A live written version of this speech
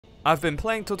I've been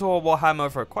playing Total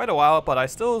Warhammer for quite a while, but I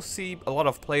still see a lot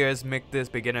of players make this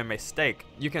beginner mistake.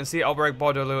 You can see Albrecht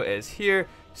Bordeloo is here,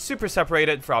 super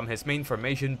separated from his main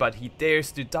formation, but he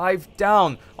dares to dive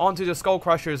down onto the Skull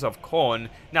Crushers of Khorne.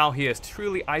 Now he is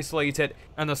truly isolated,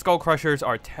 and the Skull Crushers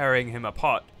are tearing him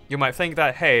apart. You might think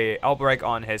that, hey, Albrecht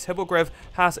on his Hippogriff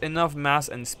has enough mass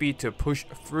and speed to push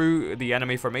through the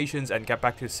enemy formations and get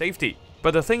back to safety.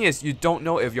 But the thing is, you don't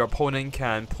know if your opponent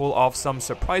can pull off some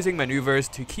surprising maneuvers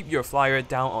to keep your flyer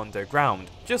down on the ground.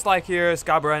 Just like here,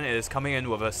 Skarbrand is coming in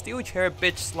with a steel chair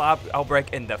bitch slap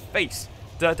Albrecht in the face.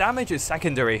 The damage is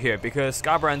secondary here because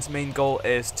Skarbrand's main goal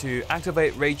is to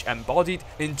activate Rage Embodied,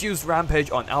 induce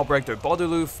Rampage on Albrecht or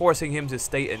Bordeloo, forcing him to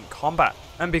stay in combat.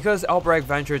 And because Albrecht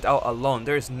ventured out alone,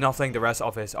 there is nothing the rest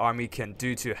of his army can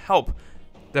do to help.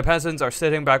 The peasants are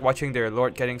sitting back watching their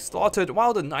lord getting slaughtered,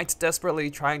 while the knights desperately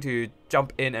trying to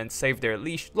jump in and save their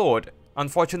liege lord.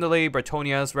 Unfortunately,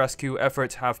 Bretonia's rescue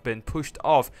efforts have been pushed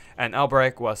off, and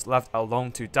Albrecht was left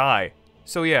alone to die.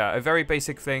 So yeah, a very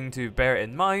basic thing to bear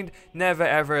in mind: never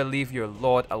ever leave your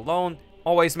lord alone.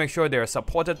 Always make sure they are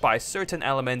supported by certain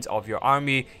elements of your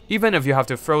army. Even if you have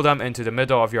to throw them into the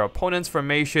middle of your opponent's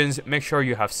formations, make sure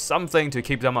you have something to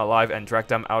keep them alive and drag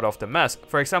them out of the mess.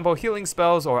 For example, healing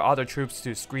spells or other troops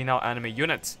to screen out enemy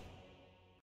units.